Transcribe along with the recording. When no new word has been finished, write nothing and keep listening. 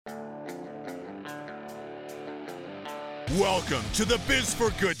Welcome to the Biz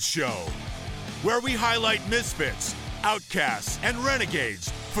for Good Show, where we highlight misfits, outcasts, and renegades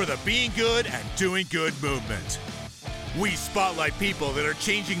for the being good and doing good movement. We spotlight people that are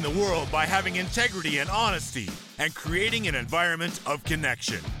changing the world by having integrity and honesty and creating an environment of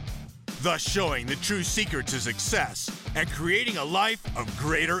connection, thus showing the true secret to success and creating a life of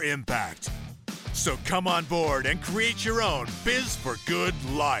greater impact. So come on board and create your own Biz for Good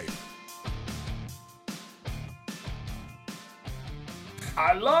life.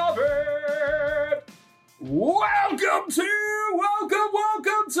 I love it. Welcome to the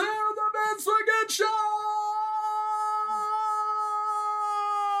Biz for Good Show.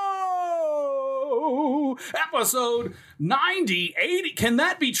 Episode 98. Can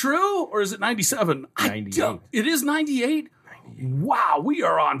that be true? Or is it 97? 98. It is 98? Wow, we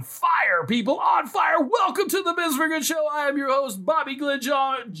are on fire, people. On fire. Welcome to the Biz for Good Show. I am your host, Bobby Glenn.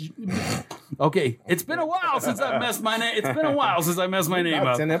 Okay, it's been a while since I've messed my name. It's been a while since I messed my name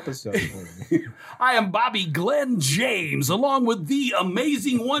up. 10 episodes. I am Bobby Glenn James, along with the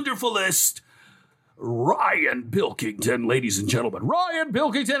amazing, wonderfulest Ryan Pilkington, ladies and gentlemen. Ryan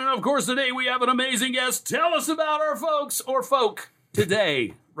Pilkington, and of course today we have an amazing guest. Tell us about our folk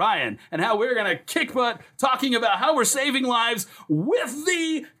today, Ryan, and how we're going to kick butt talking about how we're saving lives with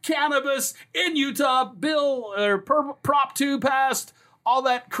the cannabis in Utah. Bill, or Prop 2 passed. All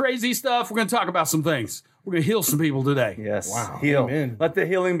that crazy stuff. We're going to talk about some things. We're going to heal some people today. Yes. Wow. Heal. Amen. Let the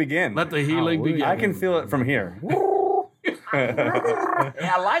healing begin. Let the healing begin. I can feel it from here.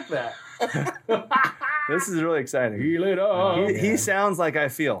 Yeah, I like that. This is really exciting. Heal it up. He sounds like I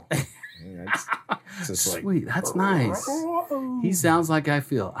feel. It's just like, Sweet. That's nice. He sounds like I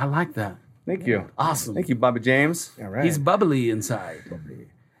feel. I like that. Thank you. Awesome. Thank you, Bobby James. all right. He's bubbly inside.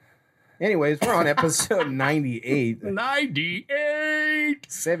 Anyways, we're on episode 98. 98.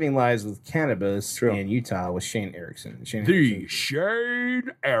 Saving Lives with Cannabis True. in Utah with Shane Erickson. Shane The Erickson,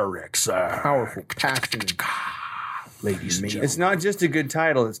 Shane Erickson. powerful, passionate. Ladies and It's not just a good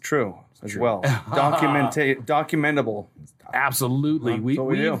title, it's true as well. Documentable. Absolutely. That's what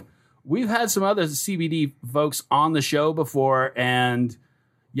we do. We've had some other CBD folks on the show before, and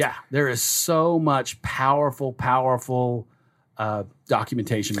yeah, there is so much powerful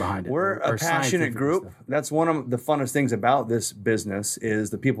documentation behind it. We're Or a passionate scientific group. stuff. That's one of the funnest things about this business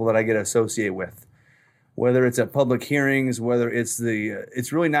is the people that I get to associate with. Whether it's at public hearings, whether it's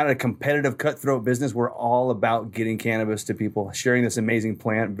it's really not a competitive cutthroat business. We're all about getting cannabis to people, sharing this amazing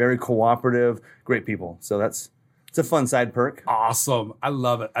plant, very cooperative, great people. So it's a fun side perk. Awesome. I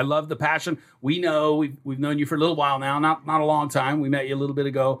love it. I love the passion. We know we've known you for a little while now, not a long time. We met you a little bit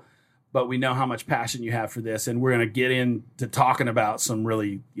ago, but we know how much passion you have for this, and we're going to get into talking about some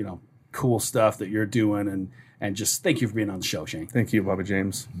really, cool stuff that you're doing, and just thank you for being on the show, Shane. Thank you, Bobby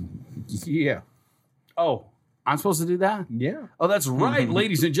James. Yeah. Oh, I'm supposed to do that? Yeah. Oh, that's right,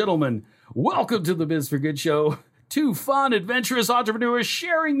 ladies and gentlemen. Welcome to the Biz for Good Show. Two fun, adventurous entrepreneurs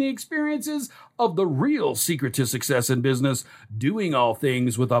sharing the experiences of the real secret to success in business, doing all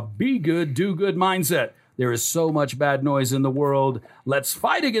things with a be good, do good mindset. There is so much bad noise in the world. Let's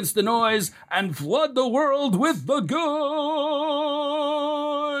fight against the noise and flood the world with the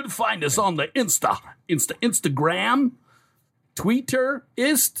good. Find us on the Instagram, tweeters,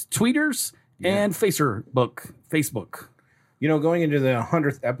 and Facebook. Going into the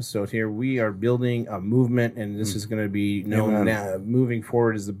 100th episode here, we are building a movement, and this is going to be known now, moving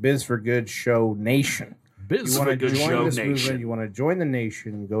forward as the Biz for Good Show Nation. Biz You for want to Good join Show this Nation. movement, you want to join the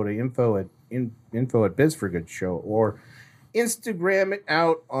nation, go to info at Biz for Good Show, or Instagram it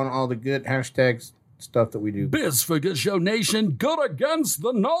out on all the good hashtags stuff that we do. Biz for Good Show Nation, good against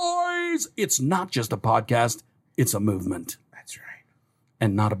the noise. It's not just a podcast, it's a movement, That's right.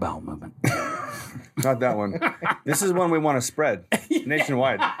 and not a bowel movement. Not that one. This is one we want to spread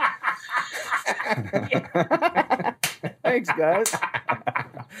nationwide. Thanks, guys.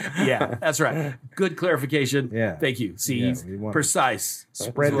 Yeah, that's right. Good clarification. Yeah. Thank you. See, Yeah, we want- precise.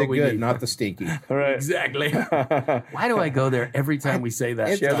 Spread That's the what we good, need. not the stinky. All right. Exactly. Why do I go there every time we say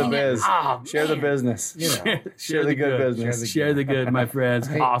that? Share the biz. Oh, Share the man. business. Share the good business. Share the good, my friends.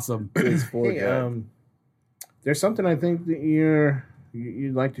 Awesome. Hey, there's something I think that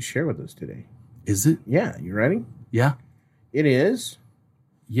you'd like to share with us today. Is it? Yeah, you ready? Yeah. It is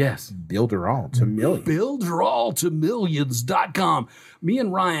Yes. Builder All to Millions. BuilderAllToMillions.com. Me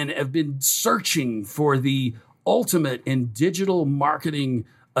and Ryan have been searching for the ultimate in digital marketing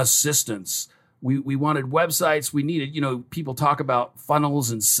assistance. We wanted websites. We needed, people talk about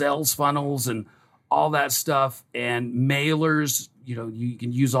funnels and sales funnels and all that stuff and mailers. You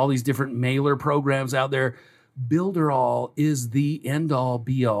can use all these different mailer programs out there. Builder All is the end all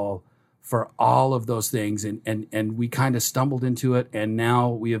be all for all of those things. And we kind of stumbled into it, and now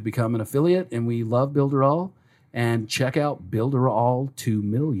we have become an affiliate, and we love Builderall. And check out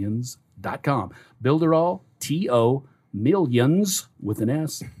Builderall2millions.com. Builderall, T-O, millions with an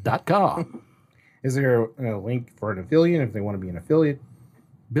S.com. Is there a link for an affiliate if they want to be an affiliate?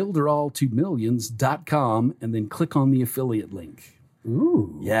 Builderall2millions.com, and then click on the affiliate link.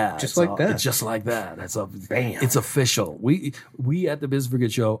 Ooh. Yeah. Just like that. It's just like that. Bam. It's official. We at the Biz for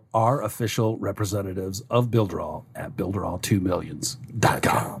Good Show are official representatives of Builderall at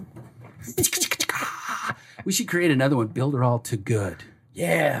Builderall2millions.com. We should create another one, Builderall to Good.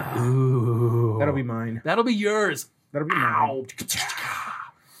 Yeah. Ooh. That'll be mine. That'll be yours. That'll be mine. Ow.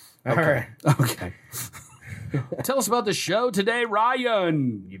 All right. Okay. Tell us about the show today,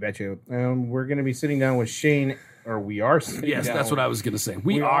 Ryan. You betcha. We're going to be sitting down with Shane, or we are sitting Yes, down. that's what I was going to say.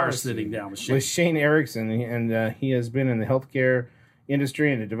 We are sitting down with Shane. With Shane Erickson, and he has been in the healthcare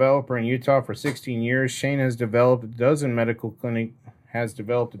industry and a developer in Utah for 16 years. Shane has developed a dozen medical clinic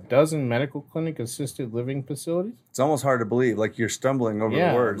assisted living facilities. It's almost hard to believe, like you're stumbling over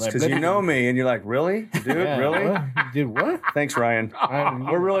Yeah, the words because like- you know me and you're like, really? Dude, really? What? Did what? Thanks, Ryan.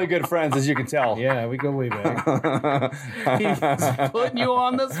 We're really good friends, as you can tell. Yeah, we go way back. He's putting you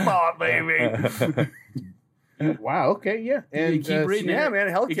on the spot, baby. Wow. Okay. Yeah. You keep reading Yeah, it. man,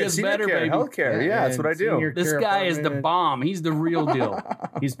 It healthcare, gets senior better, care, baby. healthcare. Yeah, that's what I do. senior This care guy is the apartment. bomb. He's the real deal.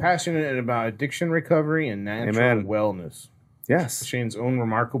 He's passionate about addiction recovery and natural Amen. wellness. Yes. Shane's own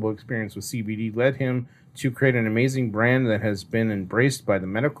remarkable experience with CBD led him to create an amazing brand that has been embraced by the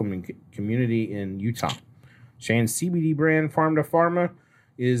medical community in Utah. Shane's CBD brand, Farm to Pharma,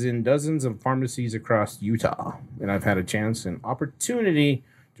 is in dozens of pharmacies across Utah. And I've had a chance and opportunity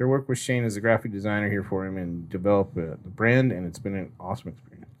to work with Shane as a graphic designer here for him and develop the brand, and it's been an awesome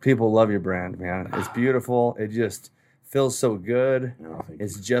experience. People love your brand, man. It's beautiful. It just feels so good. No, thank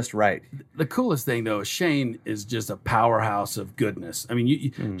It's just right. The coolest thing, though, is Shane is just a powerhouse of goodness. I mean,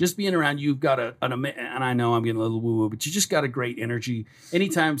 you just being around, you've got and I know I'm getting a little woo-woo, but you just got a great energy.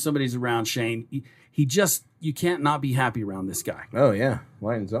 Anytime somebody's around Shane, you can't not be happy around this guy. Oh, yeah.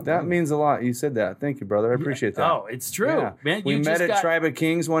 Lightens up. That means a lot. You said that. Thank you, brother. I appreciate that. Oh, it's true, Yeah. man. We You met just at got- Tribe of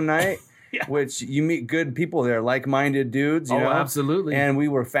Kings one night, Yeah. which you meet good people there, like-minded dudes. You Oh, know? absolutely. And we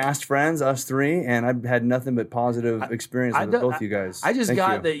were fast friends, us three, and I've had nothing but positive experience with both you guys. I just Thank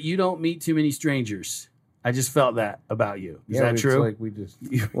got you. that you don't meet too many strangers. I just felt that about you. Is Yeah, that it's true? like we just...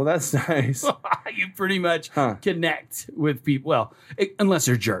 Well, that's nice. You pretty much Huh. connect with people. Well, unless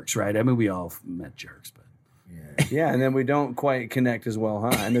they're jerks, right? I mean, we all met jerks, but Yeah, and then we don't quite connect as well,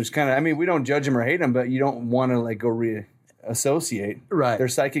 huh? And there's kind of, I mean, we don't judge them or hate them, but you don't want to like go associate. Right. They're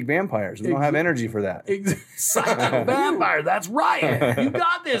psychic vampires. We don't have energy for that. psychic vampire. That's right. You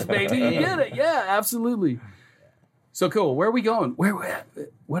got this, baby. You did it. Yeah, absolutely. So cool. Where are we going?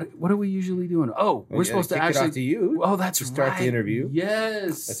 What are we usually doing? Oh, we're Yeah, supposed to kick it actually. off to you Oh, that's to start the right. interview.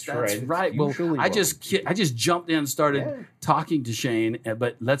 Yes, That's that's right. right. It's Well, usually I just jumped in and started Yeah. talking to Shane,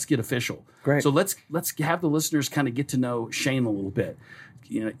 but let's get official. Great. So let's have the listeners kind of get to know Shane a little bit.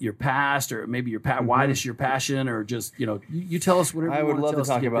 You know, your past, or maybe your why this your passion, or just you tell us whatever. I you would wanna love tell to us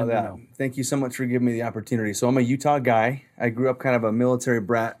talk get about them to that. know. Thank you so much for giving me the opportunity. So I'm a Utah guy. I grew up kind of a military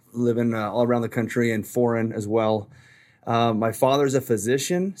brat, living all around the country and foreign as well. My father's a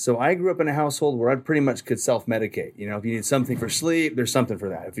physician, so I grew up in a household where I pretty much could self-medicate. You know, if you need something for sleep, there's something for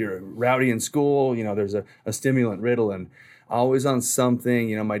that. If you're rowdy in school, there's a stimulant, Ritalin. Always on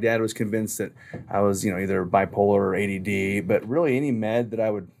something. My dad was convinced that I was, either bipolar or ADD, but really any med that I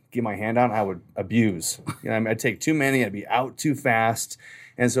would get my hand on, I would abuse. I'd take too many, I'd be out too fast.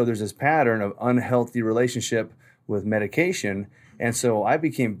 And so there's this pattern of unhealthy relationship with medication. And so I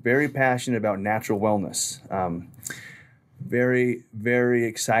became very passionate about natural wellness. Very, very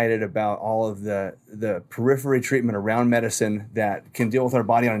excited about all of the periphery treatment around medicine that can deal with our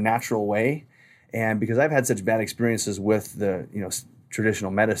body on a natural way. And because I've had such bad experiences with the traditional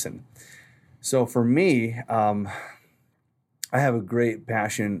medicine. So for me, I have a great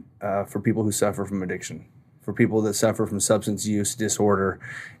passion for people who suffer from addiction, for people that suffer from substance use disorder.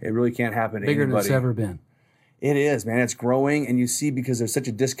 It really can't happen to Bigger than anybody. it's ever been. It is, man. It's growing. And you see, because there's such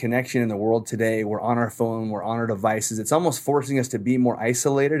a disconnection in the world today, we're on our phone, we're on our devices. It's almost forcing us to be more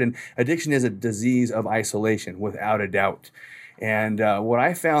isolated. And addiction is a disease of isolation, without a doubt. And what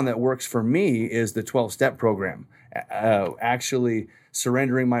I found that works for me is the 12-step program, actually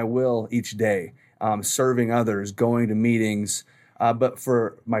surrendering my will each day, serving others, going to meetings. But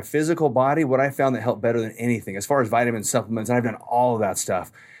for my physical body, what I found that helped better than anything, as far as vitamin supplements, and I've done all of that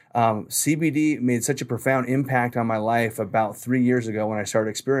stuff, CBD made such a profound impact on my life about 3 years ago when I started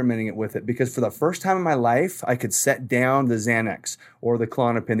experimenting with it, because for the first time in my life, I could set down the Xanax or the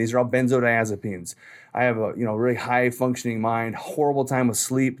Klonopin. These are all benzodiazepines. I have a really high functioning mind, horrible time with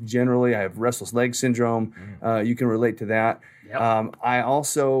sleep. Generally, I have restless leg syndrome. You can relate to that. Yep. I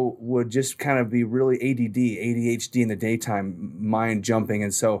also would just kind of be really ADHD in the daytime, mind jumping.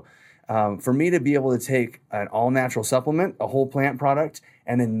 And so for me to be able to take an all-natural supplement, a whole plant product,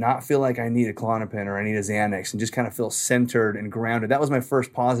 and then not feel like I need a Klonopin or I need a Xanax and just kind of feel centered and grounded. That was my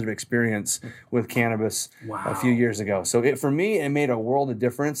first positive experience with cannabis a few years ago. So for me, it made a world of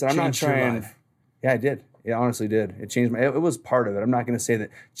difference. And I'm not trying. Yeah, I did. It honestly did. It changed it was part of it. I'm not going to say that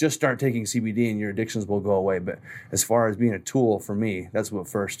just start taking CBD and your addictions will go away. But as far as being a tool for me, that's what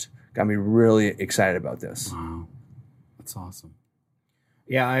first got me really excited about this. Wow. That's awesome.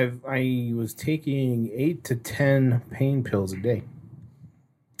 Yeah, I was taking 8 to 10 pain pills a day.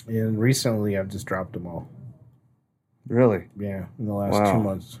 And recently I've just dropped them all. Really? Yeah, in the last 2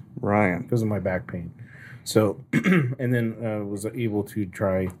 months. Ryan. Because of my back pain. So, and then was able to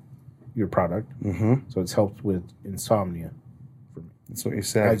try your product. Mm-hmm. So it's helped with insomnia for me. That's what you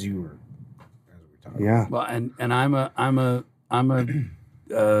said. As we were talking. Yeah. Well, and I'm a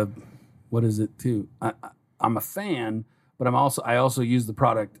what is it too? I'm a fan, but I also use the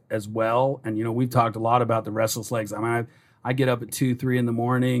product as well. And we've talked a lot about the restless legs. I mean, I get up at 2-3 in the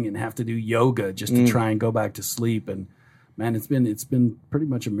morning and have to do yoga just to try and go back to sleep. And man, it's been pretty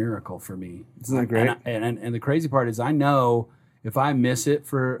much a miracle for me. Isn't that great? And the crazy part is I know if I miss it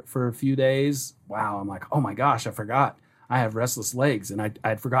for a few days, wow, I'm like, oh my gosh, I forgot I have restless legs, and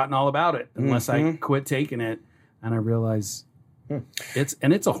I'd forgotten all about it unless I quit taking it, and I realize it's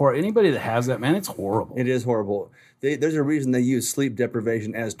a horror. Anybody that has that, man, it's horrible. It is horrible. There's a reason they use sleep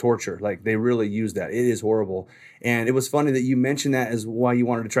deprivation as torture. Like, they really use that. It is horrible. And it was funny that you mentioned that as why you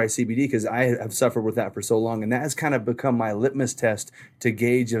wanted to try CBD, because I have suffered with that for so long, and that has kind of become my litmus test to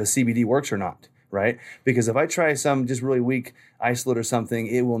gauge if a CBD works or not. Right? Because if I try some just really weak isolate or something,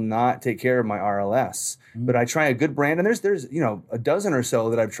 it will not take care of my RLS. But I try a good brand, and there's a dozen or so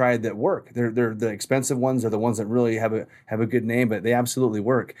that I've tried that work. They're the expensive ones are the ones that really have a good name, but they absolutely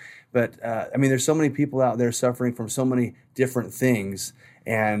work. But I mean, there's so many people out there suffering from so many different things.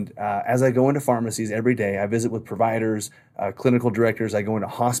 And as I go into pharmacies every day, I visit with providers, clinical directors. I go into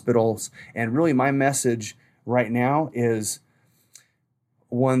hospitals, and really my message right now is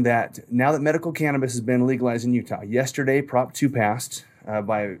one that now that medical cannabis has been legalized in Utah, yesterday Prop 2 passed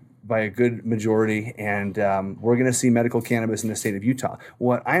by a good majority, and we're going to see medical cannabis in the state of Utah.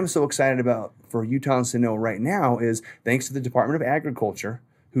 What I'm so excited about for Utahns to know right now is thanks to the Department of Agriculture,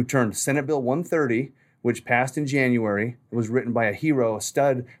 who turned Senate Bill 130, which passed in January. It was written by a hero, a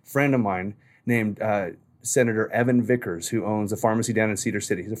stud friend of mine named Senator Evan Vickers, who owns a pharmacy down in Cedar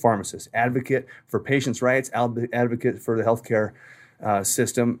City. He's a pharmacist, advocate for patients' rights, advocate for the healthcare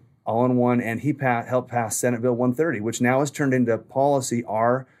system, all in one, and he helped pass Senate Bill 130, which now has turned into policy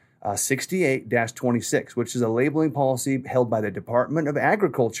R 68-26, which is a labeling policy held by the Department of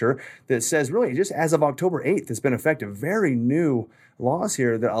Agriculture that says, really, just as of October 8th, it's been effective. Very new laws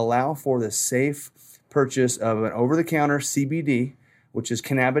here that allow for the safe purchase of an over-the-counter CBD, which is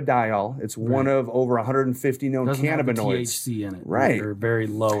cannabidiol. It's one of over 150 known Doesn't cannabinoids. Have the THC in it, right? Or a very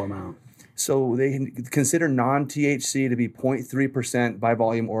low amount. So they consider non-THC to be 0.3% by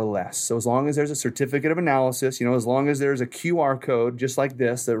volume or less. So as long as there's a certificate of analysis, as long as there's a QR code, just like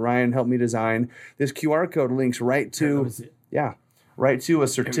this that Ryan helped me design, this QR code links right to a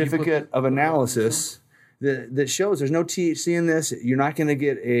certificate of analysis that shows there's no THC in this. You're not going to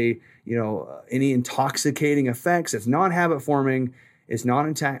get any intoxicating effects. It's non-habit forming. It's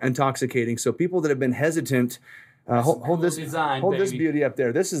non-intoxicating. So people that have been hesitant. Hold this beauty up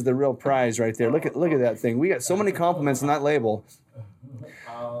there. This is the real prize right there. Look at that thing. We got so many compliments on that label.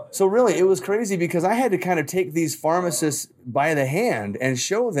 So really, it was crazy because I had to kind of take these pharmacists by the hand and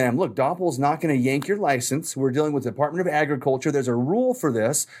show them, look, Doppel's not going to yank your license. We're dealing with the Department of Agriculture. There's a rule for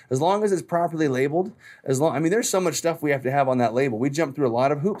this. As long as it's properly labeled, there's so much stuff we have to have on that label. We jumped through a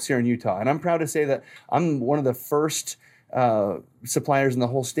lot of hoops here in Utah, and I'm proud to say that I'm one of the first suppliers in the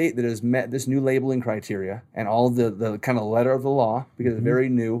whole state that has met this new labeling criteria and all the kind of letter of the law, because it's very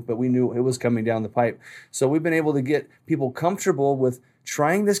new, but we knew it was coming down the pipe. So we've been able to get people comfortable with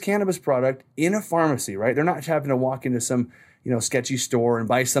trying this cannabis product in a pharmacy, right? They're not having to walk into some sketchy store and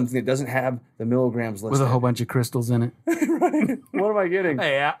buy something that doesn't have the milligrams listed. With a whole bunch of crystals in it. Right? What am I getting?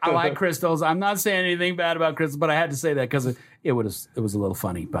 Hey, I like crystals. I'm not saying anything bad about crystals, but I had to say that because it was a little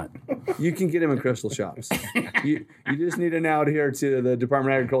funny. But you can get them in crystal shops. you just need an out here to the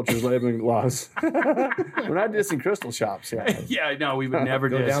Department of Agriculture's labeling laws. We're not dissing crystal shops. Yeah, no, we would never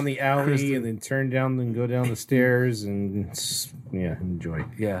go down the alley and then turn down and go down the stairs and enjoy.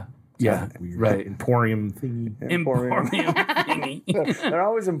 Yeah. Yeah, weird right. Emporium thingy. Emporium thingy. They're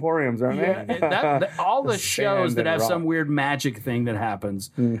always emporiums, aren't they? All the shows that have some weird magic thing that happens,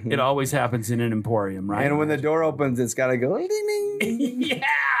 it always happens in an emporium, right? And when the door opens, it's got to go ding ding. Yeah.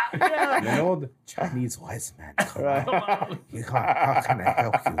 An old Chinese wise man. How can I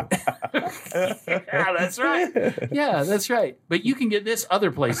help you? Yeah, that's right. Yeah, that's right. But you can get this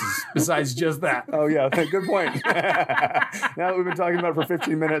other places besides just that. Oh yeah, good point. Now that we've been talking about it for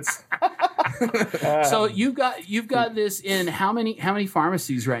 15 minutes. So you've got this in how many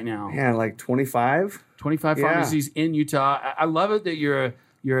pharmacies right now? Yeah, like 25. 25 pharmacies in Utah. I love it that you're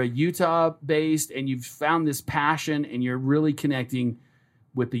a Utah based and you've found this passion and you're really connecting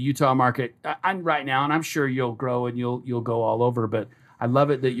with the Utah market. I'm right now, and I'm sure you'll grow and you'll go all over. But I love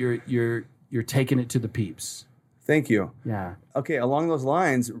it that you're taking it to the peeps. Thank you. Yeah. Okay. Along those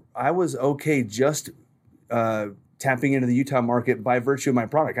lines, I was okay just tapping into the Utah market by virtue of my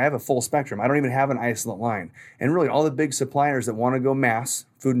product. I have a full spectrum. I don't even have an isolate line. And really, all the big suppliers that want to go mass,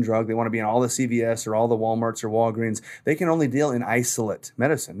 food and drug, they want to be in all the CVS or all the Walmarts or Walgreens, they can only deal in isolate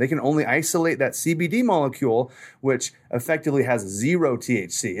medicine. They can only isolate that CBD molecule, which effectively has zero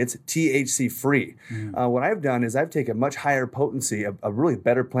THC. It's THC free. What I've done is I've taken a much higher potency, a really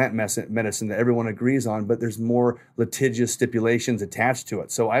better plant medicine that everyone agrees on, but there's more litigious stipulations attached to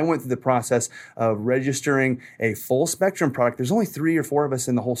it. So I went through the process of registering a full spectrum product. There's only 3 or 4 of us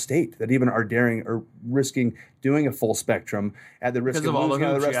in the whole state that even are daring or risking doing a full spectrum at the risk of losing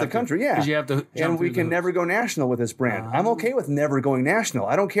out of the rest of the country. Yeah. You have to and we can never go national with this brand. I'm okay with never going national.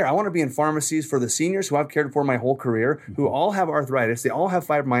 I don't care. I want to be in pharmacies for the seniors who I've cared for my whole career, who all have arthritis. They all have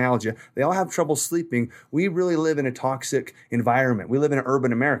fibromyalgia. They all have trouble sleeping. We really live in a toxic environment. We live in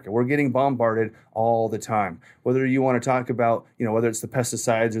urban America. We're getting bombarded all the time. Whether you want to talk about, whether it's the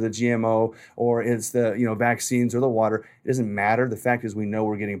pesticides or the GMO or it's the, vaccines or the water, it doesn't matter. The fact is we know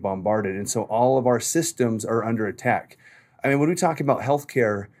we're getting bombarded. And so all of our systems are under attack. I mean, when we talk about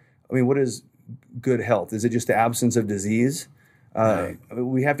healthcare, what is good health? Is it just the absence of disease? Right.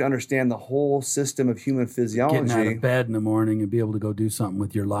 We have to understand the whole system of human physiology. Getting out of bed in the morning and be able to go do something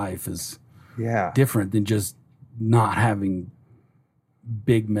with your life is different than just not having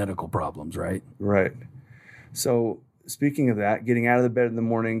big medical problems, right? Right. So speaking of that, getting out of the bed in the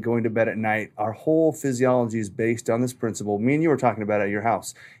morning, going to bed at night, our whole physiology is based on this principle. Me and you were talking about it at your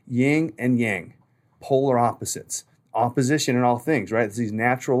house. Yin and yang, polar opposites. Opposition in all things, right? It's these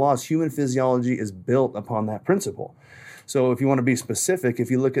natural laws. Human physiology is built upon that principle. So if you want to be specific,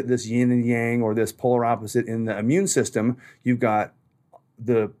 if you look at this yin and yang or this polar opposite in the immune system, you've got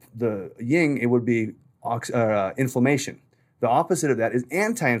the yin, it would be inflammation. The opposite of that is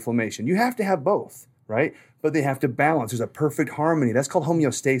anti-inflammation. You have to have both, right? But they have to balance. There's a perfect harmony. That's called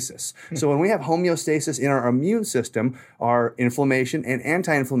homeostasis. So when we have homeostasis in our immune system, our inflammation and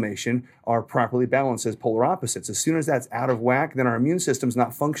anti-inflammation are properly balanced as polar opposites. As soon as that's out of whack, then our immune system's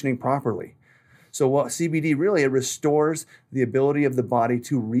not functioning properly. So what CBD really, it restores the ability of the body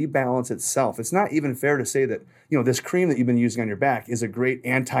to rebalance itself. It's not even fair to say that, this cream that you've been using on your back is a great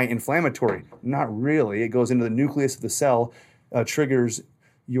anti-inflammatory. Not really. It goes into the nucleus of the cell, triggers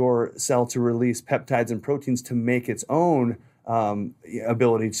your cell to release peptides and proteins to make its own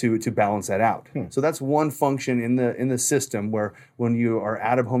ability to balance that out. So that's one function in the system where when you are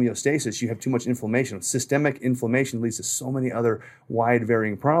out of homeostasis, you have too much inflammation. Systemic inflammation leads to so many other wide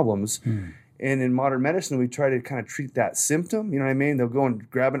varying problems. And in modern medicine, we try to kind of treat that symptom. You know what I mean? They'll go and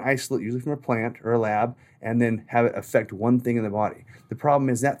grab an isolate, usually from a plant or a lab, and then have it affect one thing in the body. The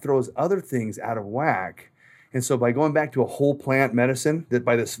problem is that throws other things out of whack. And so by going back to a whole plant medicine, that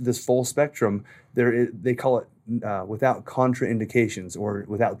by this full spectrum, they call it without contraindications or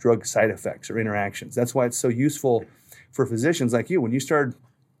without drug side effects or interactions. That's why it's so useful for physicians like you. When you start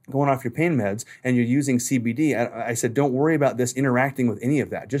going off your pain meds and you're using CBD, I said, don't worry about this interacting with any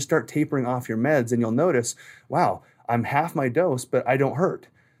of that. Just start tapering off your meds and you'll notice, wow, I'm half my dose, but I don't hurt.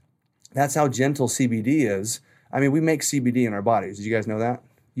 That's how gentle CBD is. I mean, we make CBD in our bodies. Did you guys know that?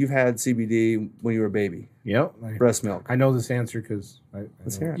 You've had CBD when you were a baby. Yep. Breast milk. I know this answer because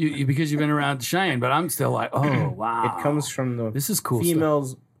Let's hear it. Because you've been around Cheyenne, but I'm still like, oh, wow. It comes from the this is cool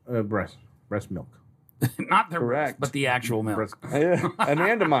female's breast milk. Not the Correct. but the actual milk.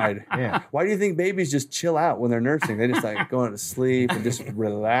 Anandamide. Yeah. Why do you think babies just chill out when they're nursing? They just like go to sleep and just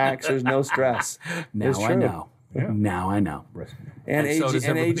relax. There's no stress. Now It's I true. know. Yeah. Now I know. And And so AG, does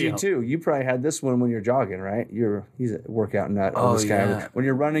and everybody AG else. too. You probably had this one when you're jogging, right? He's a workout nut. Oh, This guy. yeah. When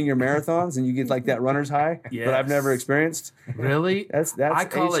you're running your marathons and you get like that runner's high that I've never experienced. Really? That's I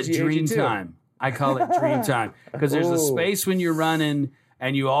call it HG, dream too. time. I call it dream time because there's a Oh. space when you're running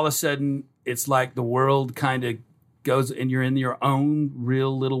and you all of a sudden it's like the world kind of goes and you're in your own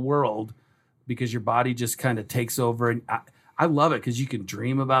real little world because your body just kind of takes over. And I love it because you can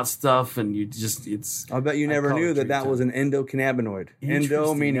dream about stuff and you just I bet you I never call knew it that dream was an endocannabinoid. Endo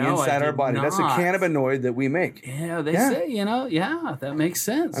Interesting. meaning No, I inside our did body. That's a not. cannabinoid that we make. yeah, they Yeah. say, that makes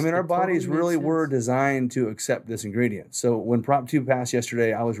sense. I mean, our It totally bodies makes really sense. were designed to accept this ingredient. So when Prop 2 passed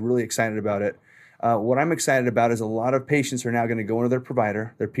yesterday, I was really excited about it. What I'm excited about is a lot of patients are now going to go into their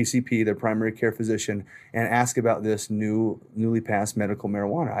provider, their PCP, their primary care physician, and ask about this newly passed medical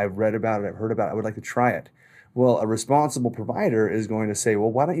marijuana. I've read about it. I've heard about it. I would like to try it. Well, a responsible provider is going to say,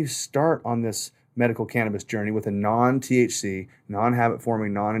 well, why don't you start on this medical cannabis journey with a non-THC,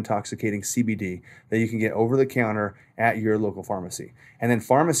 non-habit-forming, non-intoxicating CBD that you can get over the counter at your local pharmacy. And then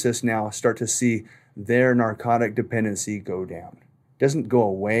pharmacists now start to see their narcotic dependency go down. Doesn't go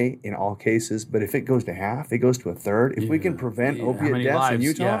away in all cases, but if it goes to half, it goes to a third. If we can prevent Yeah, how opiate many deaths lives, in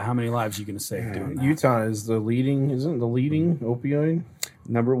Utah, how many lives are you going to save doing that? Utah is the leading, isn't it the leading opioid?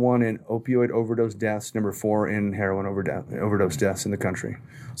 number 1 in opioid overdose deaths, number 4 in heroin overdose deaths in the country.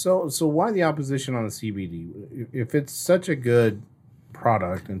 So why the opposition on the CBD? If it's such a good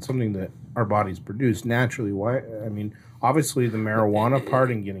product and something that our bodies produce naturally, why? I mean, obviously the marijuana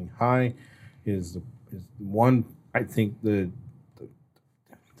part and getting high is one. I think the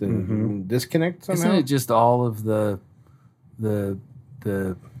disconnect somehow. Isn't it just all of the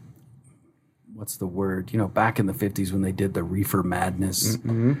what's the word? Back in the 50s when they did the reefer madness,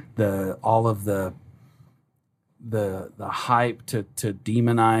 all of the hype to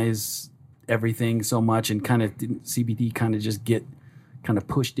demonize everything so much and kind of CBD kind of just get kind of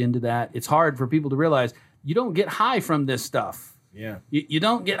pushed into that. It's hard for people to realize you don't get high from this stuff. Yeah. You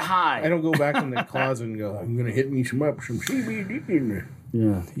don't get high. I don't go back in the closet and go, I'm going to hit me some CBD in there.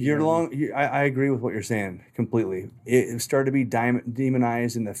 Yeah. I agree with what you're saying completely. It started to be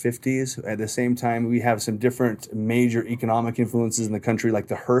demonized in the 50s. At the same time, we have some different major economic influences in the country, like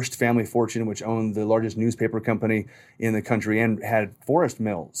the Hearst family fortune, which owned the largest newspaper company in the country and had forest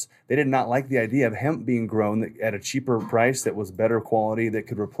mills. They did not like the idea of hemp being grown at a cheaper price that was better quality that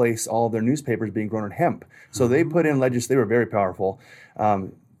could replace all of their newspapers being grown in hemp. So they put in they were very powerful.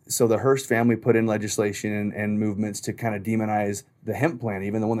 So the Hearst family put in legislation and movements to kind of demonize the hemp plant,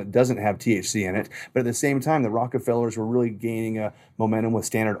 even the one that doesn't have THC in it. But at the same time, the Rockefellers were really gaining a momentum with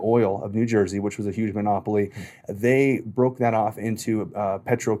Standard Oil of New Jersey, which was a huge monopoly. They broke that off into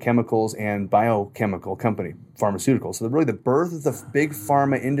petrochemicals and biochemical company, pharmaceuticals. So really the birth of the big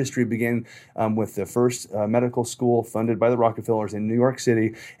pharma industry began with the first medical school funded by the Rockefellers in New York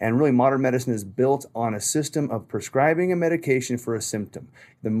City. And really modern medicine is built on a system of prescribing a medication for a symptom.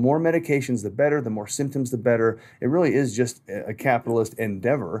 The more medications, the better. The more symptoms, the better. It really is just a capitalist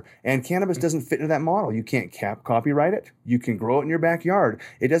endeavor. And cannabis doesn't fit into that model. You can't copyright it. You can grow it in your backyard.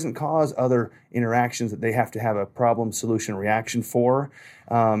 It doesn't cause other interactions that they have to have a problem, solution, reaction for.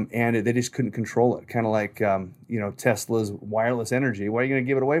 They just couldn't control it. Kind of like, Tesla's wireless energy. What are you going to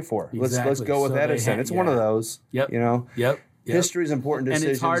give it away for? Exactly. Let's go with So they Edison. It's one of those. Yep. History is important. And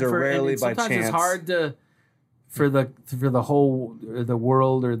Decisions it's hard are rarely by sometimes chance. it's hard for the whole the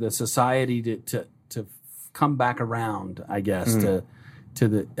world or the society to come back around, I guess, to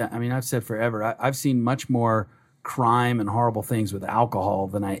the. I mean, I've said forever. I've seen much more crime and horrible things with alcohol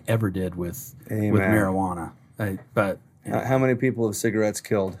than I ever did with marijuana. How many people have cigarettes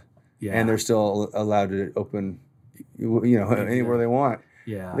killed? Yeah. And they're still allowed to open, anywhere they want.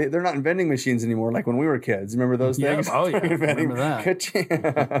 Yeah. They're not in vending machines anymore like when we were kids. Remember those things? Oh, yeah. Remember that. Ka-ching.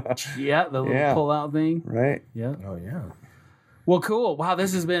 Yeah, the little pull-out thing. Right. Yeah. Oh, yeah. Well, cool. Wow,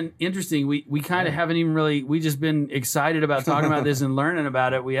 this has been interesting. We kind of haven't even really. We just been excited about talking about this and learning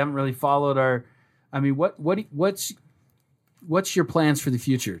about it. We haven't really followed our. I mean, what's your plans for the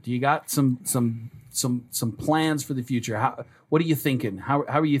future? Do you got some plans for the future? What are you thinking? How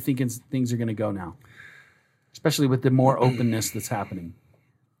are you thinking things are going to go now? Especially with the more openness that's happening.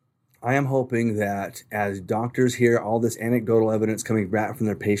 I am hoping that as doctors hear all this anecdotal evidence coming back from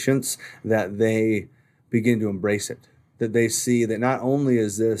their patients, that they begin to embrace it. That they see that not only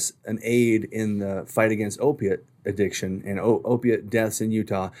is this an aid in the fight against opiate addiction and opiate deaths in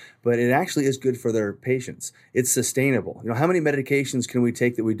Utah, but it actually is good for their patients. It's sustainable. How many medications can we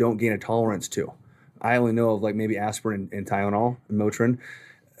take that we don't gain a tolerance to? I only know of like maybe aspirin and Tylenol and Motrin.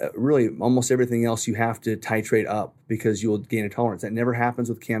 Really, almost everything else you have to titrate up because you'll gain a tolerance. That never happens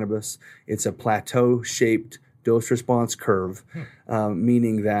with cannabis. It's a plateau-shaped dose-response curve,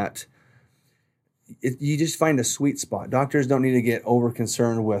 meaning that you just find a sweet spot. Doctors don't need to get over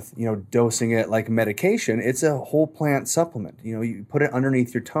concerned with, dosing it like medication. It's a whole plant supplement. You put it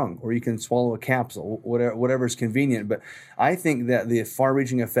underneath your tongue, or you can swallow a capsule, whatever's convenient. But I think that the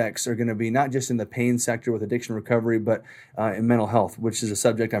far-reaching effects are going to be not just in the pain sector with addiction recovery, but in mental health, which is a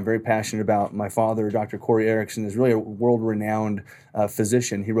subject I'm very passionate about. My father, Dr. Corey Erickson, is really a world-renowned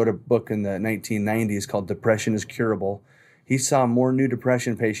physician. He wrote a book in the 1990s called Depression is Curable. He saw more new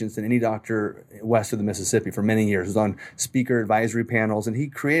depression patients than any doctor west of the Mississippi for many years. He was on speaker advisory panels, and he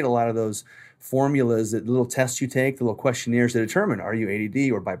created a lot of those formulas, that little tests you take, the little questionnaires to determine, are you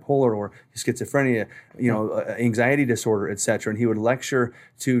ADD or bipolar or schizophrenia, anxiety disorder, etc. And he would lecture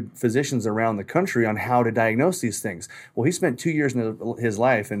to physicians around the country on how to diagnose these things. Well, he spent 2 years in his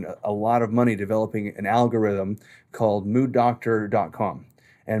life and a lot of money developing an algorithm called MoodDoctor.com.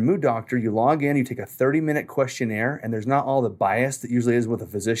 And Mood Doctor, you log in, you take a 30-minute questionnaire, and there's not all the bias that usually is with a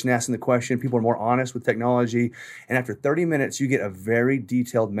physician asking the question. People are more honest with technology. And after 30 minutes, you get a very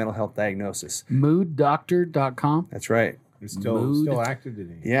detailed mental health diagnosis. MoodDoctor.com? That's right. It's still active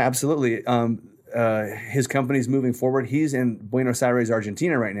today. Yeah, absolutely. His company's moving forward. He's in Buenos Aires,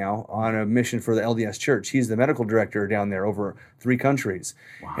 Argentina right now on a mission for the LDS Church. He's the medical director down there over 3 countries.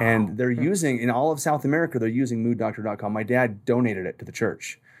 Wow. And they're using, in all of South America, they're using MoodDoctor.com. My dad donated it to the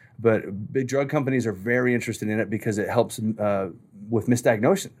church. But big drug companies are very interested in it because it helps with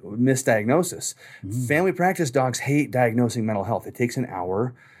misdiagnosis. Family practice docs hate diagnosing mental health. It takes an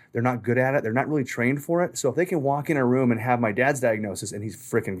hour. They're not good at it. They're not really trained for it. So if they can walk in a room and have my dad's diagnosis, and he's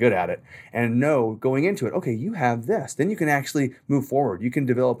freaking good at it, and know going into it, okay, you have this, then you can actually move forward. You can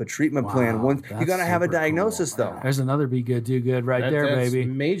develop a treatment plan. Once you got to have a diagnosis, though. There's another Be Good, Do Good that's baby.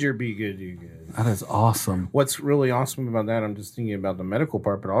 Major Be Good, Do Good. That is awesome. What's really awesome about that, I'm just thinking about the medical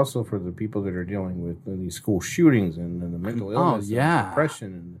part, but also for the people that are dealing with these school shootings and the mental illness, and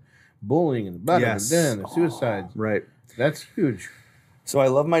depression and bullying and the suicides. Right. That's huge. So I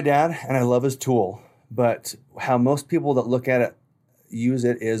love my dad and I love his tool, but how most people that look at it use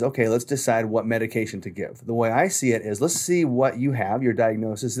it is, okay, let's decide what medication to give. The way I see it is, let's see what you have, your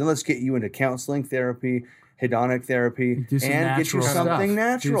diagnosis, then let's get you into counseling therapy, hedonic therapy, and get you something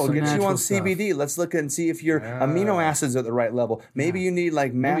natural. Get you on CBD. Let's look and see if your amino acids are at the right level. Maybe you need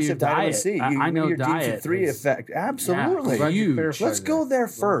like massive vitamin C. I know your diet D3 effect. Absolutely. Let's go there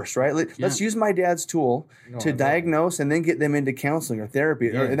first, right? Let's use my dad's tool to diagnose and then get them into counseling or therapy.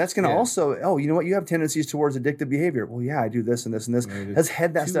 And that's going to also, you know what? You have tendencies towards addictive behavior. Well, yeah, I do this and this and this. Let's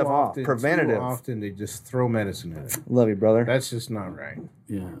head that stuff off. Preventative. Too often they just throw medicine at it. Love you, brother. That's just not right.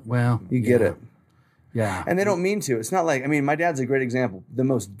 Yeah. Well, you get it. Yeah. And they don't mean to. It's not like, my dad's a great example.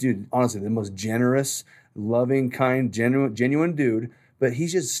 Honestly, the most generous, loving, kind, genuine dude, but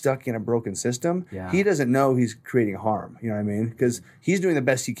he's just stuck in a broken system. Yeah. He doesn't know he's creating harm. You know what I mean? Because he's doing the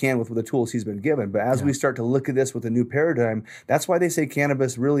best he can with the tools he's been given. But as we start to look at this with a new paradigm, that's why they say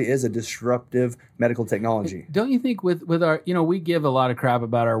cannabis really is a disruptive medical technology. Don't you think with our, we give a lot of crap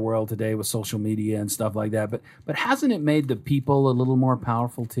about our world today with social media and stuff like that, but hasn't it made the people a little more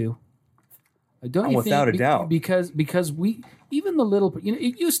powerful too? Don't you without think, a doubt. Because we, even the little,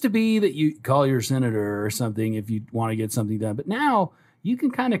 it used to be that you call your senator or something if you want to get something done. But now you can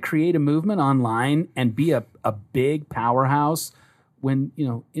kind of create a movement online and be a big powerhouse when,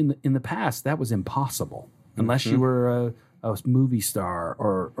 in the past that was impossible unless you were a movie star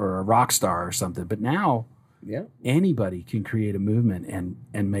or a rock star or something. But now anybody can create a movement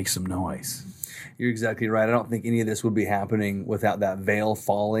and make some noise. You're exactly right. I don't think any of this would be happening without that veil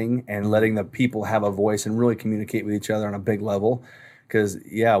falling and letting the people have a voice and really communicate with each other on a big level. Because,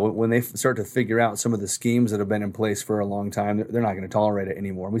 when they start to figure out some of the schemes that have been in place for a long time, they're not going to tolerate it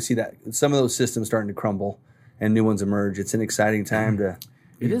anymore. We see that some of those systems starting to crumble and new ones emerge. It's an exciting time to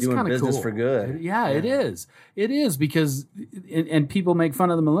be doing business for good. Yeah, it is. It is because, and people make fun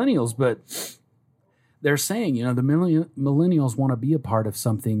of the millennials, but they're saying, the millennials want to be a part of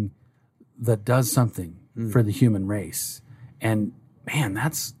something that does something for the human race. And man,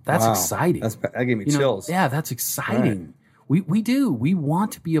 that's exciting. That gave me chills. That's exciting. Right. We do. We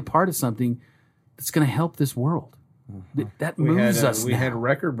want to be a part of something that's going to help this world. That moves us. We had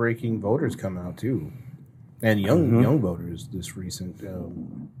record-breaking voters come out too. And young voters this recent,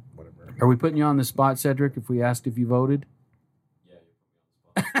 whatever. Are we putting you on the spot, Cedric, if we asked if you voted? Yeah,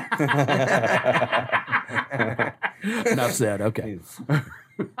 you put me on the spot. Enough said. Okay.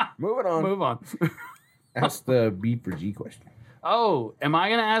 Moving on. Move on. Ask the B for G question. Oh, am I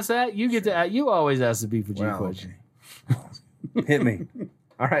going to ask that? You get to. You always ask the B4G question. Hit me.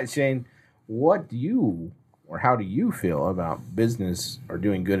 All right, Shane. What do you or how do you feel about business or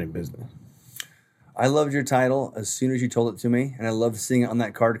doing good in business? I loved your title as soon as you told it to me, and I loved seeing it on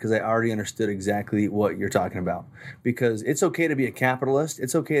that card because I already understood exactly what you're talking about. Because it's okay to be a capitalist.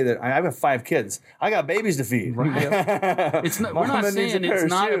 It's okay that I have 5 kids. I got babies to feed. It's not, we're not saying it's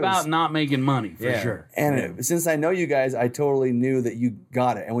not about not making money, for sure. And since I know you guys, I totally knew that you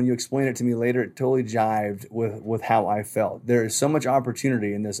got it. And when you explained it to me later, it totally jived with how I felt. There is so much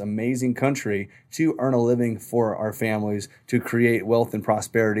opportunity in this amazing country to earn a living for our families, to create wealth and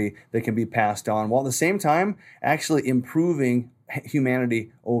prosperity that can be passed on, while at the same time actually improving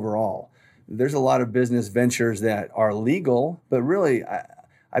humanity overall. There's a lot of business ventures that are legal, but really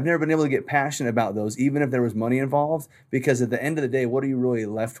I've never been able to get passionate about those, even if there was money involved, because at the end of the day, what are you really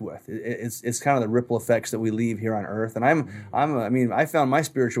left with? It's kind of the ripple effects that we leave here on earth. And I found my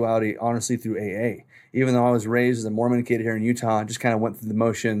spirituality honestly through AA. Even though I was raised as a Mormon kid here in Utah, I just kind of went through the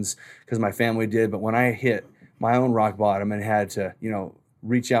motions because my family did. But when I hit my own rock bottom and had to,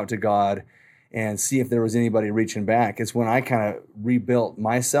 reach out to God and see if there was anybody reaching back, it's when I kind of rebuilt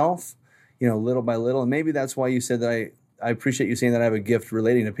myself, little by little. And maybe that's why you said that I appreciate you saying that I have a gift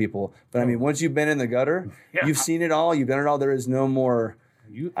relating to people. But I mean, once you've been in the gutter, you've seen it all, you've done it all. There is no more,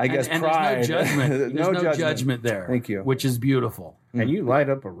 pride. There's no judgment. There's no judgment there. Thank you. Which is beautiful. And you light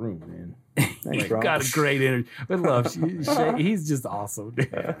up a room, man. Thanks, bro. Got a great energy. With love. He's just awesome.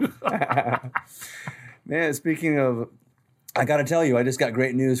 Man, speaking of, I got to tell you, I just got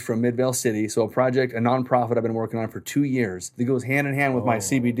great news from Midvale City. So a nonprofit I've been working on for 2 years that goes hand in hand with my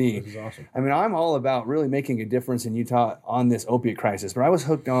CBD. This is awesome. I mean, I'm all about really making a difference in Utah on this opiate crisis, but I was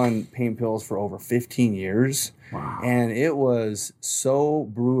hooked on pain pills for over 15 years. Wow. And it was so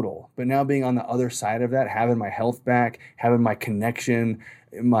brutal. But now being on the other side of that, having my health back, having my connection,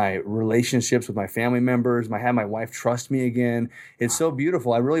 my relationships with my family members, have my wife trust me again. It's so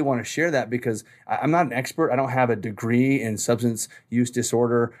beautiful. I really want to share that because I'm not an expert. I don't have a degree in substance use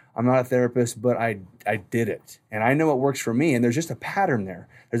disorder. I'm not a therapist, but I did it. And I know what works for me. And there's just a pattern there.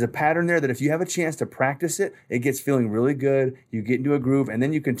 There's a pattern there that if you have a chance to practice it, it gets feeling really good. You get into a groove and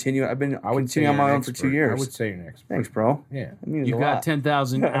then you continue. I would continue on my own for 2 years. I would say you're an expert. Thanks, bro. Yeah. That means You've a got lot.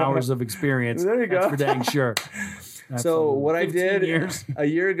 10,000 hours of experience. There you go. That's for dang sure. So what I 15 did years. a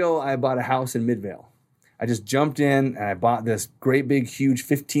year ago, I bought a house in Midvale. I just jumped in and I bought this great big, huge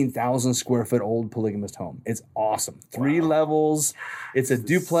 15,000 square foot old polygamist home. It's awesome. 3 levels. It's a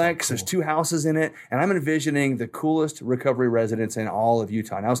duplex. There's 2 houses in it. And I'm envisioning the coolest recovery residence in all of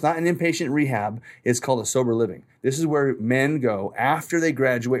Utah. Now, it's not an inpatient rehab. It's called a sober living. This is where men go after they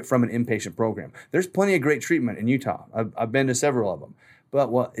graduate from an inpatient program. There's plenty of great treatment in Utah. I've been to several of them. But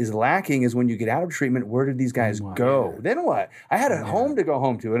what is lacking is when you get out of treatment, where did these guys go? Then what? I had a home to go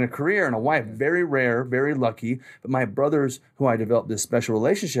home to and a career and a wife. Very rare, very lucky. But my brothers, who I developed this special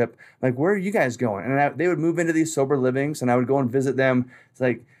relationship, like, where are you guys going? And they would move into these sober livings and I would go and visit them. It's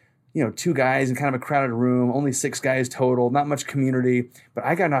like, 2 guys in kind of a crowded room, only 6 guys total, not much community. But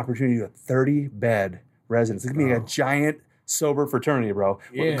I got an opportunity to a 30-bed residence. It's going to be a giant sober fraternity, bro.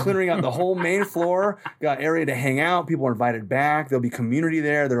 We're clearing out the whole main floor, got area to hang out. People are invited back. There'll be community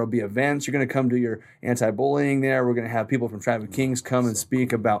there. There'll be events. You're going to come to your anti-bullying there. We're going to have people from Traffic Kings come and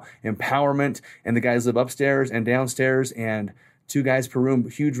speak about empowerment. And the guys live upstairs and downstairs and 2 guys per room,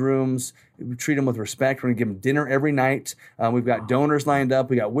 huge rooms. We treat them with respect. We're going to give them dinner every night. We've got donors lined up.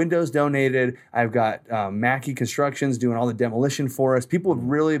 We got windows donated. I've got Mackey Constructions doing all the demolition for us. People have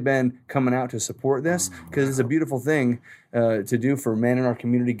really been coming out to support this because it's a beautiful thing to do for men in our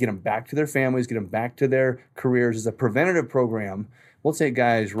community, get them back to their families, get them back to their careers. It's a preventative program. We'll take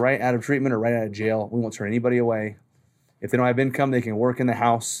guys right out of treatment or right out of jail. We won't turn anybody away. If they don't have income, they can work in the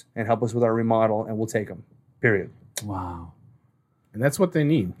house and help us with our remodel, and we'll take them, period. Wow. And that's what they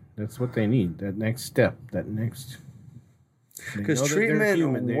need. That's what they need. That next step. That next. Because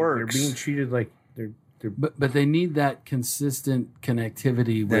treatment works. They're being treated like they're. But they need that consistent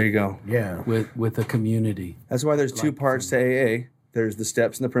connectivity. There you go. Yeah. With a community. That's why there's 2 parts to AA. There's the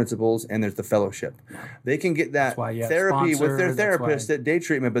steps and the principles, and there's the fellowship. They can get that therapy with their therapist at day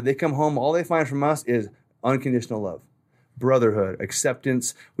treatment, but they come home, all they find from us is unconditional love, brotherhood,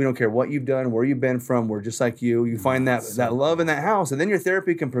 acceptance. We don't care what you've done, where you've been from. We're just like you. You find that love in that house, and then your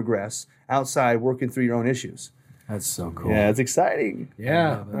therapy can progress outside working through your own issues. That's so cool. Yeah, it's exciting.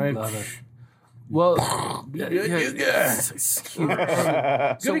 Yeah. Love it. Well, so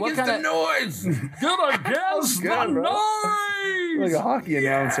what kind of noise? Good against the noise? Like a hockey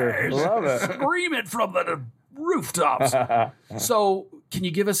announcer. Love it. Scream it from the rooftops. So Can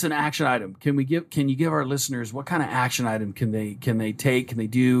you give us an action item? Can you give our listeners what kind of action item can they take? Can they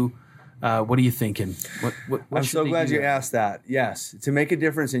do? What are you thinking? What I'm should so they glad do? you asked that. Yes, to make a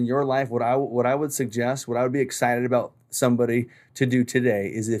difference in your life, what I would suggest, what I would be excited about somebody to do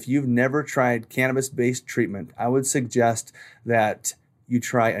today is if you've never tried cannabis-based treatment, I would suggest that you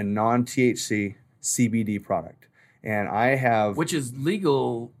try a non-THC CBD product. And I have Which is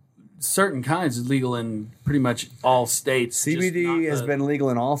legal. Certain kinds is legal in pretty much all states. just CBD not has the- been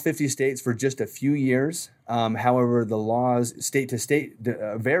legal in all 50 states for just a few years. However, the laws state to state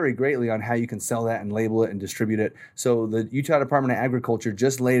vary greatly on how you can sell that and label it and distribute it. So the Utah Department of Agriculture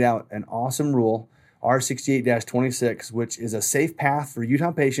just laid out an awesome rule, R68-26, which is a safe path for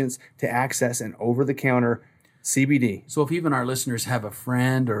Utah patients to access an over-the-counter CBD. So if even our listeners have a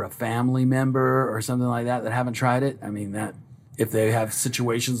friend or a family member or something like that haven't tried it, I mean that if they have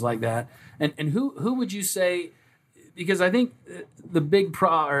situations like that, and who would you say? Because I think the big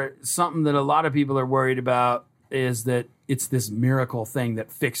or something that a lot of people are worried about is that it's this miracle thing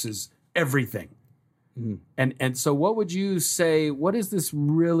that fixes everything. And so what would you say? What is this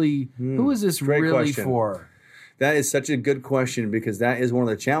really? Who is this Great really question. for? That is such a good question because that is one of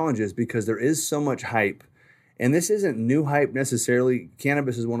the challenges because there is so much hype. And this isn't new hype necessarily.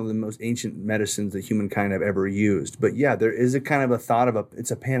 Cannabis is one of the most ancient medicines that humankind have ever used. But yeah, there is a kind of a thought of it's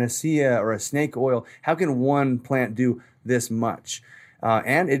a panacea or a snake oil. How can one plant do this much?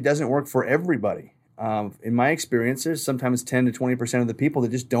 And it doesn't work for everybody. In my experience, there's sometimes 10 to 20% of the people that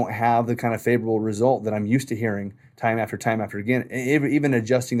just don't have the kind of favorable result that I'm used to hearing time after again, even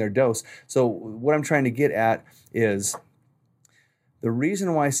adjusting their dose. So what I'm trying to get at is the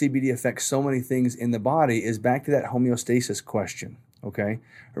reason why CBD affects so many things in the body is back to that homeostasis question, okay?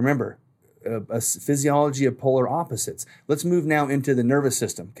 Remember, a physiology of polar opposites. Let's move now into the nervous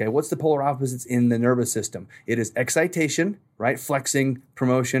system, okay? What's the polar opposites in the nervous system? It is excitation, right? Flexing,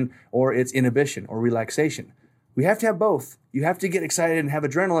 promotion, or it's inhibition or relaxation. We have to have both. You have to get excited and have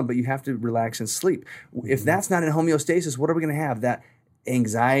adrenaline, but you have to relax and sleep. If that's not in homeostasis, what are we going to have? That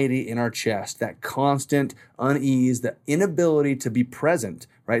anxiety in our chest, that constant unease, the inability to be present,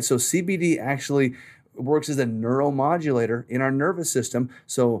 right? So CBD actually works as a neuromodulator in our nervous system.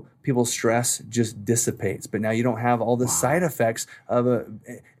 So people's stress just dissipates. But now you don't have all the side effects of a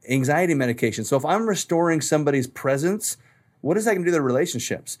anxiety medication. So if I'm restoring somebody's presence, what is that going to do to their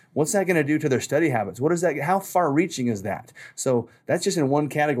relationships? What's that going to do to their study habits? What is that? How far-reaching is that? So that's just in one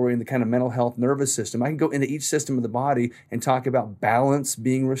category in the kind of mental health nervous system. I can go into each system of the body and talk about balance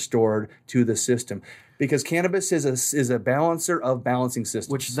being restored to the system, because cannabis is a balancer of balancing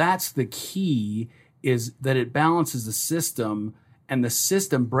systems. Which that's the key, is that it balances the system, and the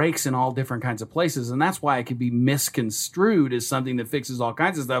system breaks in all different kinds of places. And that's why it could be misconstrued as something that fixes all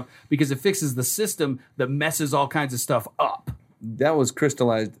kinds of stuff, because it fixes the system that messes all kinds of stuff up. That was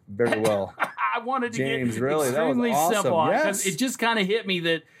crystallized very well. I wanted to James, get really, that was extremely awesome. simple. Yes. It just kind of hit me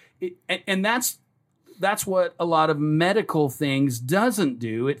that, and that's what a lot of medical things doesn't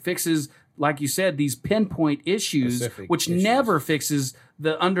do. It fixes, like you said, these pinpoint issues, Specific which issues. never fixes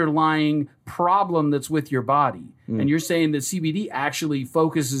the underlying problem that's with your body. And you're saying that CBD actually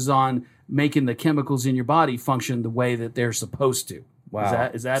focuses on making the chemicals in your body function the way that they're supposed to.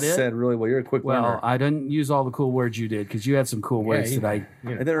 Wow. Is that it? Said really well. You're a quick Well, learner. I didn't use all the cool words you did, because you had some cool words that I.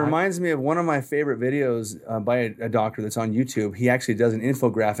 And that reminds me of one of my favorite videos by a doctor that's on YouTube. He actually does an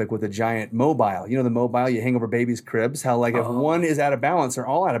infographic with a giant mobile. You know the mobile you hang over babies' cribs? How like if one is out of balance, they're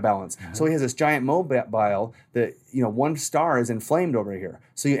all out of balance. So he has this giant mobile that, one star is inflamed over here.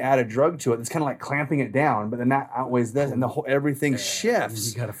 So you add a drug to it that's kind of like clamping it down, but then that outweighs this, and the whole everything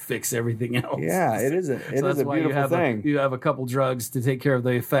shifts. You got to fix everything else. Yeah, it is a beautiful thing. You have a couple drugs to take care of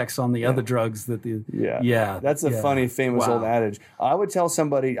the effects on the other drugs that the That's a funny, famous old adage. I would tell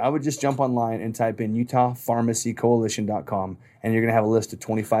somebody, I would just jump online and type in UtahPharmacyCoalition.com, and you're going to have a list of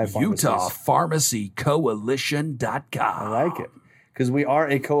 25 pharmacies. UtahPharmacyCoalition.com. I like it, because we are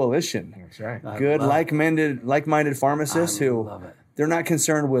a coalition. That's right. Good, like-minded pharmacists who love it. they're not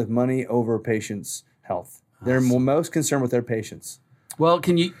concerned with money over patients' health. They're most concerned with their patients. Well,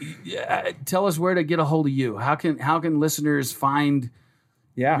 can you tell us where to get a hold of you? How can listeners find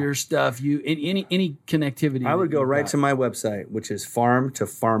your stuff? Any connectivity? I would go right to my website, which is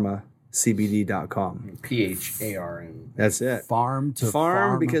farm2pharmacbd.com. PHARM. That's it.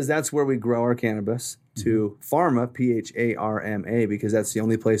 Farm, because that's where we grow our cannabis. To Pharma, PHARMA, because that's the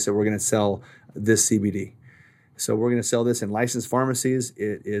only place that we're going to sell this CBD. So we're going to sell this in licensed pharmacies.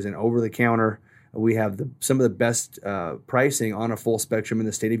 It is an over-the-counter. We have some of the best pricing on a full spectrum in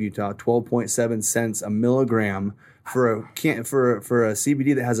the state of Utah. 12.7 cents a milligram for a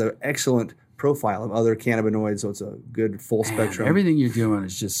CBD that has an excellent profile of other cannabinoids, so it's a good full spectrum. Everything you're doing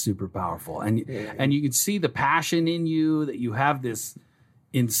is just super powerful, and you can see the passion in you, that you have this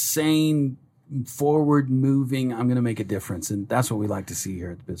insane forward moving. I'm going to make a difference, and that's what we like to see here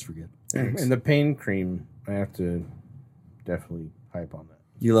at the Biz for Good. Thanks. And the pain cream, I have to definitely hype on that.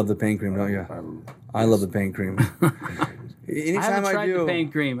 You love the pain cream, don't you? I love the pain cream. I haven't tried the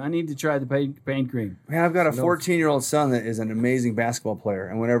pain cream. I need to try the pain cream. Man, I've got a 14-year-old son that is an amazing basketball player,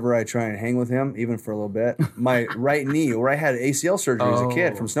 and whenever I try and hang with him, even for a little bit, my right knee, where I had ACL surgery as a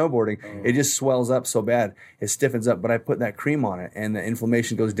kid from snowboarding, it just swells up so bad. It stiffens up, but I put that cream on it, and the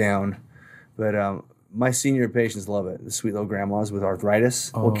inflammation goes down. But my senior patients love it. The sweet little grandmas with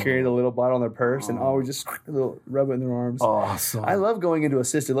arthritis will carry the little bottle in their purse and always just rub it in their arms. Awesome. I love going into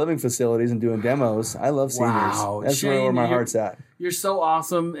assisted living facilities and doing demos. I love seniors. Wow. That's Shane, where my heart's at. You're so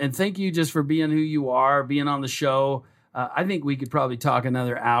awesome, and thank you just for being who you are, being on the show. I think we could probably talk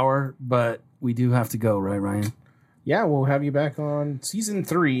another hour, but we do have to go, right, Ryan? Yeah, we'll have you back on season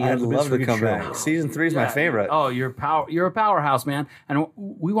 3. I'd of the love to Biz come Show. back. Season 3 is my favorite. Oh, you're a powerhouse, man, and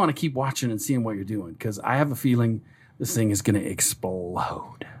we want to keep watching and seeing what you're doing, because I have a feeling this thing is going to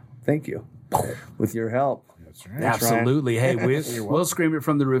explode. Thank you. With your help. That's right. Absolutely. Hey, we'll scream it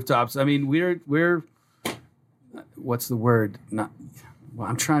from the rooftops. I mean, we're what's the word? Not. Well,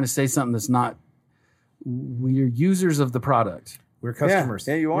 I'm trying to say something that's not. We're users of the product. We're customers.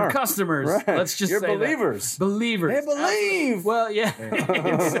 Yeah, you are. We're customers. Right. Let's just You're say believers. That. Believers. They believe. Well, yeah,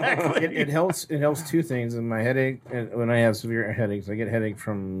 exactly. It helps. It helps two things. In my headache, and when I have severe headaches, I get headache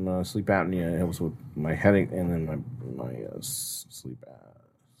from sleep apnea. It helps with my headache, and then my sleep.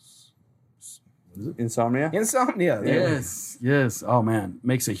 What is it? Insomnia? Insomnia. Yes. Oh man,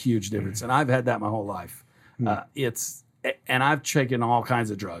 makes a huge difference, and I've had that my whole life. And I've taken all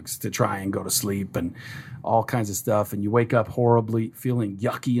kinds of drugs to try and go to sleep and all kinds of stuff. And you wake up horribly, feeling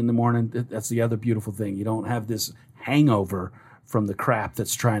yucky in the morning. That's the other beautiful thing. You don't have this hangover from the crap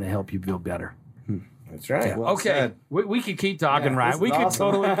that's trying to help you feel better. That's right. Yeah. Well Okay, said. we could keep talking, Ryan. this We is could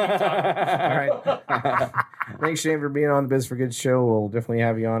awesome. totally keep talking. All right. Thanks, Shane, for being on the Biz for Good show. We'll definitely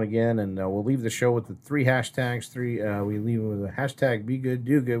have you on again, and we'll leave the show with the 3 hashtags. We leave it with a hashtag Be Good,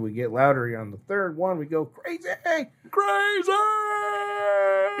 Do Good. We get louder on the third one. We go crazy. Crazy!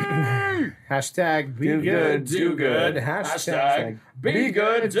 Hashtag Be Do Good, Do Good. Hashtag Be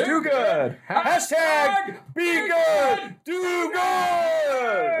good, do good. Hashtag Be Good, Do Good.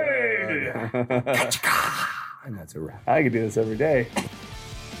 And that's a wrap. I could do this every day.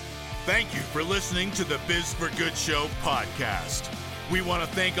 Thank you for listening to the Biz for Good Show podcast. We want to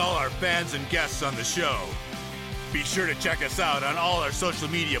thank all our fans and guests on the show. Be sure to check us out on all our social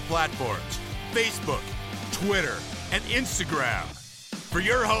media platforms, Facebook, Twitter, and Instagram. For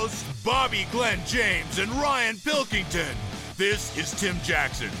your hosts, Bobby Glenn James and Ryan Pilkington, this is Tim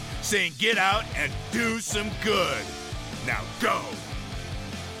Jackson saying get out and do some good. Now go.